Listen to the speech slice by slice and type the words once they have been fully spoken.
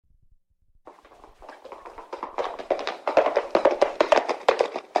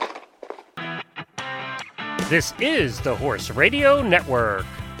This is the Horse Radio Network.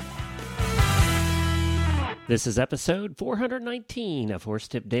 This is episode 419 of Horse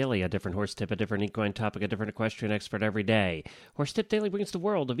Tip Daily, a different horse tip, a different equine topic, a different equestrian expert every day. Horse Tip Daily brings the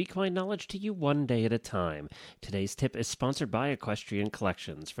world of equine knowledge to you one day at a time. Today's tip is sponsored by Equestrian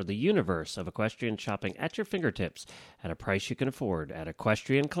Collections for the universe of equestrian shopping at your fingertips at a price you can afford at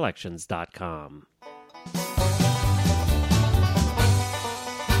equestriancollections.com.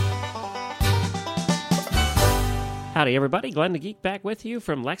 Howdy, everybody. Glenn the Geek back with you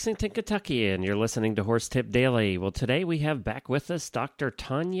from Lexington, Kentucky, and you're listening to Horse Tip Daily. Well, today we have back with us Dr.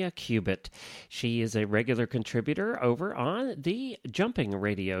 Tanya Cubitt. She is a regular contributor over on the Jumping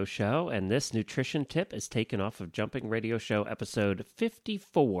Radio Show, and this nutrition tip is taken off of Jumping Radio Show episode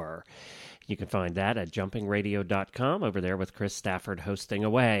 54. You can find that at jumpingradio.com over there with Chris Stafford hosting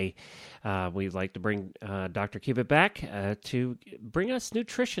away. We'd like to bring Dr. Cubitt back to bring us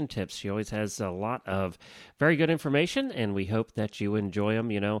nutrition tips. She always has a lot of very good information, and we hope that you enjoy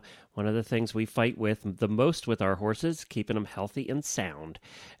them. You know, one of the things we fight with the most with our horses, keeping them healthy and sound.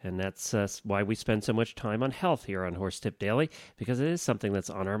 And that's why we spend so much time on health here on Horse Tip Daily, because it is something that's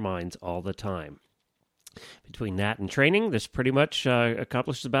on our minds all the time. Between that and training, this pretty much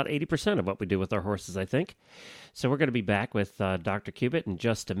accomplishes about 80% of what we do with our horses, I think. So we're going to be back with Dr. Cubitt in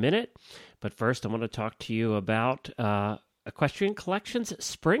just a minute. But first, I want to talk to you about Equestrian Collections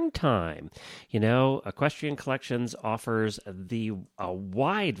Springtime. You know, Equestrian Collections offers a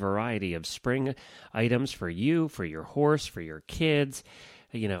wide variety of spring items for you, for your horse, for your kids.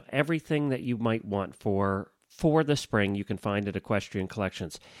 You know, everything that you might want for the spring, you can find at Equestrian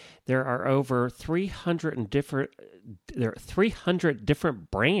Collections. There are over 300 different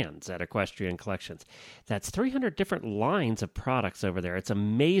brands at Equestrian Collections. That's 300 different lines of products over there. It's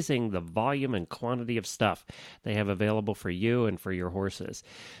amazing the volume and quantity of stuff they have available for you and for your horses.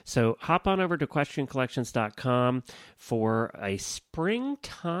 So hop on over to equestriancollections.com for a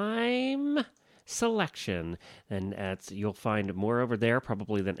springtime selection, and you'll find more over there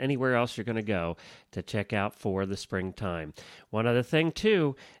probably than anywhere else you're going to go to check out for the springtime. One other thing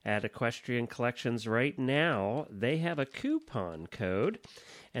too, at Equestrian Collections right now, they have a coupon code,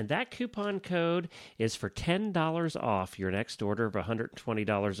 and that coupon code is for $10 off your next order of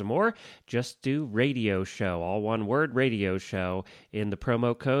 $120 or more. Just do radio show, all one word, radio show, in the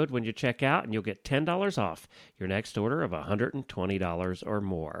promo code when you check out, and you'll get $10 off your next order of $120 or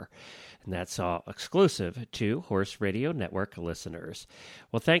more. And that's all exclusive to Horse Radio Network listeners.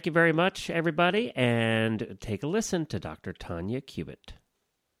 Well, thank you very much, everybody, and take a listen to Dr. Tanya Cubitt.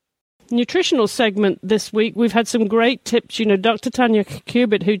 Nutritional segment this week. We've had some great tips. You know, Dr. Tanya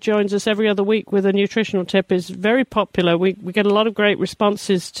Cubitt, who joins us every other week with a nutritional tip, is very popular. We get a lot of great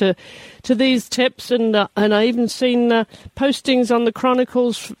responses to these tips, and I even seen postings on the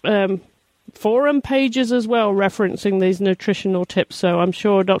Chronicles forum pages as well referencing these nutritional tips. So I'm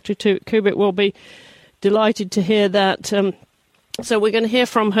sure Dr. Cubitt will be delighted to hear that. So we're going to hear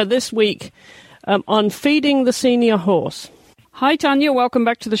from her this week on feeding the senior horse. Hi, Tanya. Welcome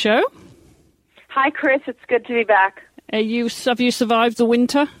back to the show. Hi, Chris. It's good to be back. Have you survived the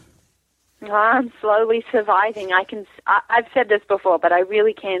winter? I'm slowly surviving. I've said this before, but I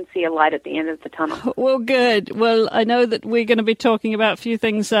really can see a light at the end of the tunnel. Well, good. Well, I know that we're going to be talking about a few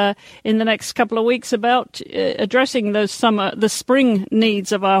things in the next couple of weeks about addressing the spring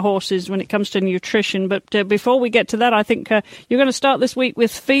needs of our horses when it comes to nutrition. But before we get to that, I think you're going to start this week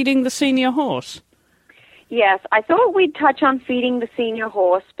with feeding the senior horse. Yes, I thought we'd touch on feeding the senior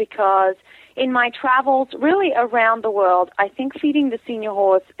horse because in my travels really around the world, I think feeding the senior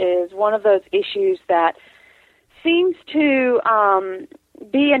horse is one of those issues that seems to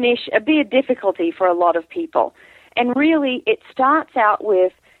be a difficulty for a lot of people. And really, it starts out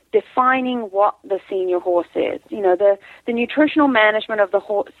with defining what the senior horse is. You know, the nutritional management of the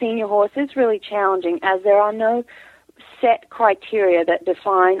senior horse is really challenging, as there are no set criteria that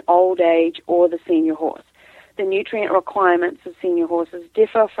define old age or the senior horse. The nutrient requirements of senior horses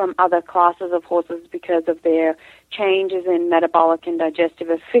differ from other classes of horses because of their changes in metabolic and digestive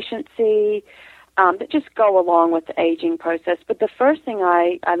efficiency that just go along with the aging process. But the first thing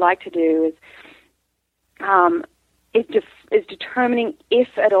I like to do is determining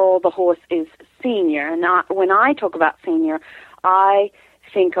if at all the horse is senior. And when I talk about senior, I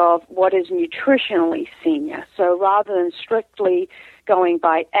think of what is nutritionally senior. So rather than strictly going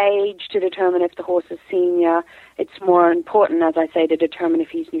by age to determine if the horse is senior, it's more important, as I say, to determine if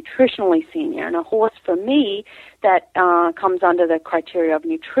he's nutritionally senior. And a horse, for me, that comes under the criteria of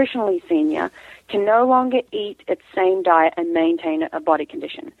nutritionally senior can no longer eat its same diet and maintain a body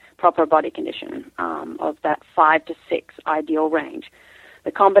condition, proper body condition of that 5 to 6 ideal range.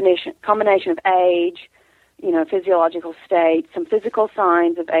 The combination of age, physiological state, some physical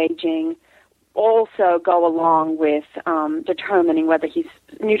signs of aging also go along with determining whether he's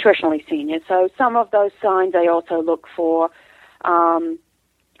nutritionally senior. So some of those signs I also look for: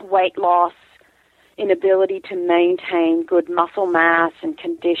 weight loss, inability to maintain good muscle mass and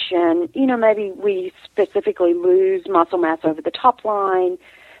condition. Maybe we specifically lose muscle mass over the top line.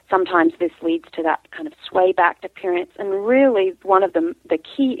 Sometimes this leads to that kind of sway-backed appearance. And really, one of the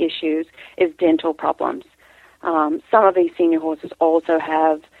key issues is dental problems. Some of these senior horses also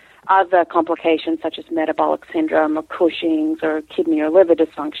have other complications such as metabolic syndrome or Cushing's or kidney or liver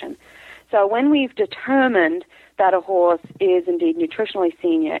dysfunction. So when we've determined that a horse is indeed nutritionally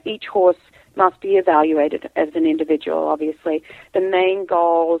senior, each horse must be evaluated as an individual, obviously. The main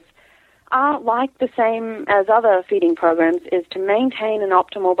goals are like the same as other feeding programs, is to maintain an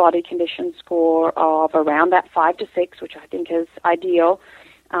optimal body condition score of around that 5 to 6, which I think is ideal,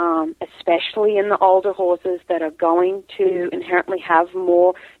 especially in the older horses that are going to inherently have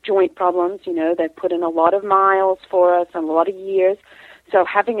more joint problems. They've put in a lot of miles for us and a lot of years. So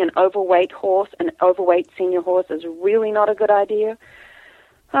having an overweight horse, an overweight senior horse, is really not a good idea.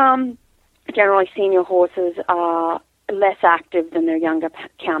 Generally, senior horses are less active than their younger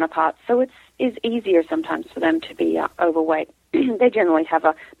counterparts, so it is easier sometimes for them to be overweight. They generally have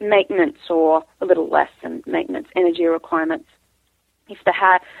a maintenance or a little less than maintenance energy requirements. If the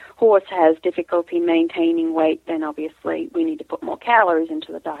horse has difficulty maintaining weight, then obviously we need to put more calories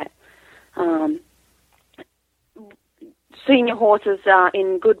into the diet. Senior horses are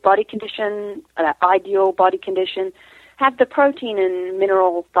in good body condition, ideal body condition, have the protein and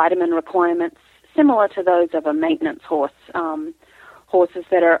mineral vitamin requirements similar to those of a maintenance horse. Horses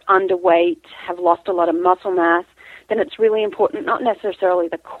that are underweight, have lost a lot of muscle mass, then it's really important, not necessarily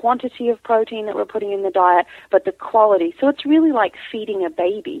the quantity of protein that we're putting in the diet, but the quality. So it's really like feeding a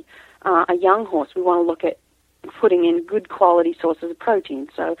baby, a young horse. We want to look at putting in good quality sources of protein,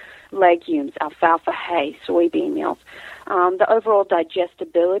 so legumes, alfalfa hay, soybean meals. The overall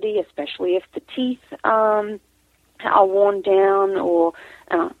digestibility, especially if the teeth are worn down or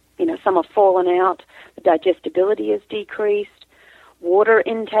some have fallen out, the digestibility is decreased. Water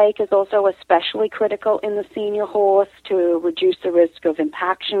intake is also especially critical in the senior horse to reduce the risk of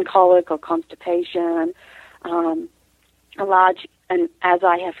impaction colic or constipation. And as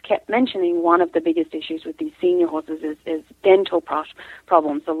I have kept mentioning, one of the biggest issues with these senior horses is dental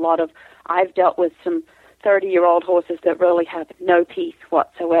problems. I've dealt with some 30-year-old horses that really have no teeth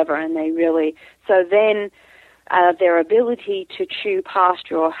whatsoever, and so then their ability to chew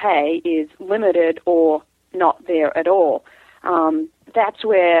pasture or hay is limited or not there at all. That's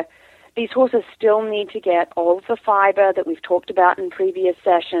where these horses still need to get all of the fiber that we've talked about in previous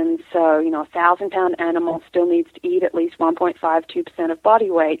sessions. So, a 1,000-pound animal still needs to eat at least 1.52% of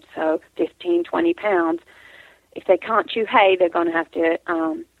body weight, so 15, 20 pounds. If they can't chew hay, they're going to have to,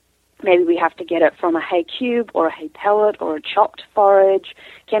 maybe we have to get it from a hay cube or a hay pellet or a chopped forage.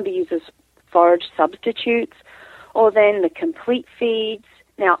 Can be used as forage substitutes. Or then the complete feeds.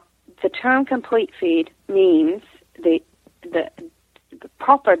 Now, the term complete feed means the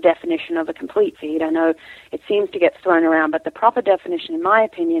proper definition of a complete feed. I know it seems to get thrown around, but the proper definition, in my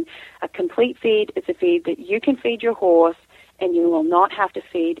opinion, a complete feed is a feed that you can feed your horse and you will not have to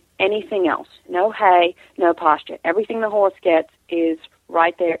feed anything else. No hay, no pasture. Everything the horse gets is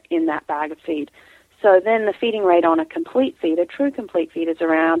right there in that bag of feed. So then the feeding rate on a complete feed, a true complete feed, is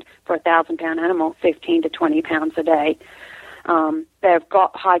around, for a 1,000-pound animal, 15 to 20 pounds a day. They've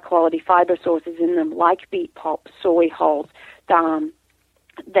got high-quality fiber sources in them, like beet pulp, soy hulls.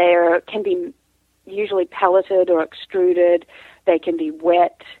 They can be usually pelleted or extruded. They can be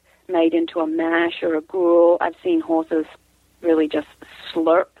wet, made into a mash or a gruel. I've seen horses really just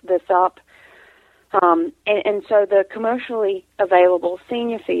slurp this up. And so the commercially available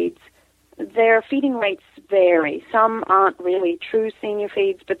senior feeds, their feeding rates vary. Some aren't really true senior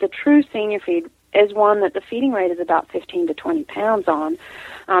feeds, but the true senior feed is one that the feeding rate is about 15 to 20 pounds on,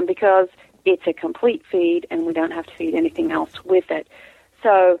 because it's a complete feed and we don't have to feed anything else with it.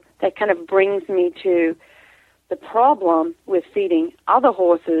 So that kind of brings me to the problem with feeding other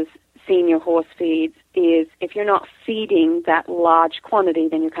horses senior horse feeds is if you're not feeding that large quantity,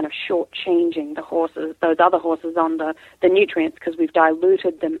 then you're kind of shortchanging the horses, those other horses, on the nutrients, because we've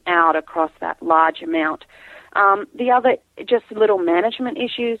diluted them out across that large amount. The other, just little management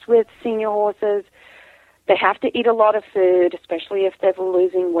issues with senior horses, they have to eat a lot of food, especially if they're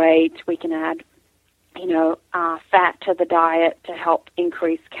losing weight. We can add fat to the diet to help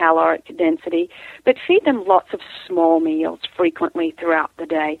increase caloric density, but feed them lots of small meals frequently throughout the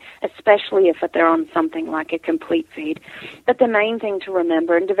day, especially if they're on something like a complete feed. But the main thing to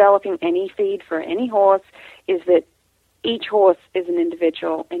remember in developing any feed for any horse is that each horse is an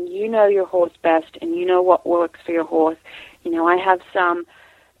individual, and you know your horse best, and you know what works for your horse. I have some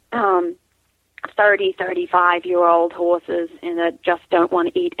 30, 35-year-old horses and that just don't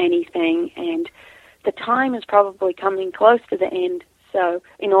want to eat anything, and the time is probably coming close to the end. So,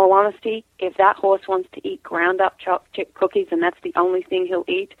 in all honesty, if that horse wants to eat ground-up chocolate chip cookies and that's the only thing he'll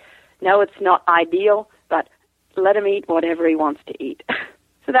eat, no, it's not ideal, but let him eat whatever he wants to eat.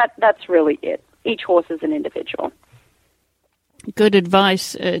 So that's really it. Each horse is an individual. Good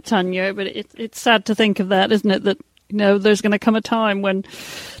advice, Tanya, but it's sad to think of that, isn't it, that, there's going to come a time when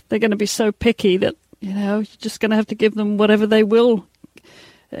they're going to be so picky that, you're just going to have to give them whatever they will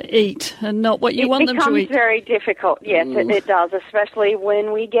eat and not what you want them to eat. It becomes very difficult. Yes, it does, especially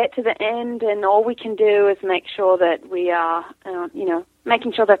when we get to the end and all we can do is make sure that we are,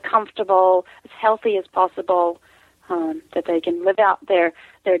 making sure they're comfortable, as healthy as possible, that they can live out their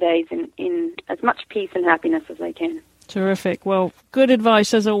days in as much peace and happiness as they can. Terrific. Well, good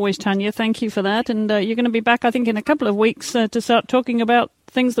advice as always, Tanya. Thank you for that. And you're going to be back, I think, in a couple of weeks to start talking about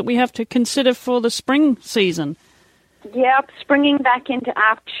things that we have to consider for the spring season. Yep, springing back into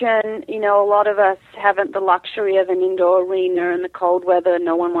action. A lot of us haven't the luxury of an indoor arena in the cold weather.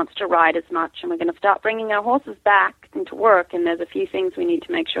 No one wants to ride as much, and we're going to start bringing our horses back into work, and there's a few things we need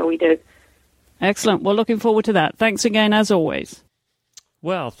to make sure we do. Excellent. Well, looking forward to that. Thanks again, as always.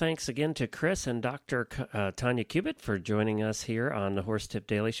 Well, thanks again to Chris and Dr. Tanya Cubitt for joining us here on the Horse Tip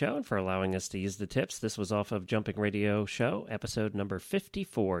Daily Show and for allowing us to use the tips. This was off of Jumping Radio Show, episode number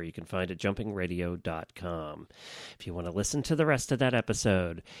 54. You can find it at jumpingradio.com if you want to listen to the rest of that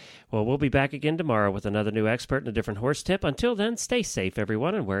episode. Well, we'll be back again tomorrow with another new expert and a different horse tip. Until then, stay safe,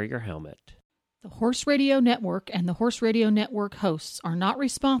 everyone, and wear your helmet. The Horse Radio Network and the Horse Radio Network hosts are not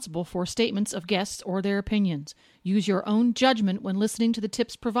responsible for statements of guests or their opinions. Use your own judgment when listening to the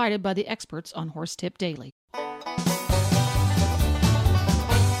tips provided by the experts on Horse Tip Daily.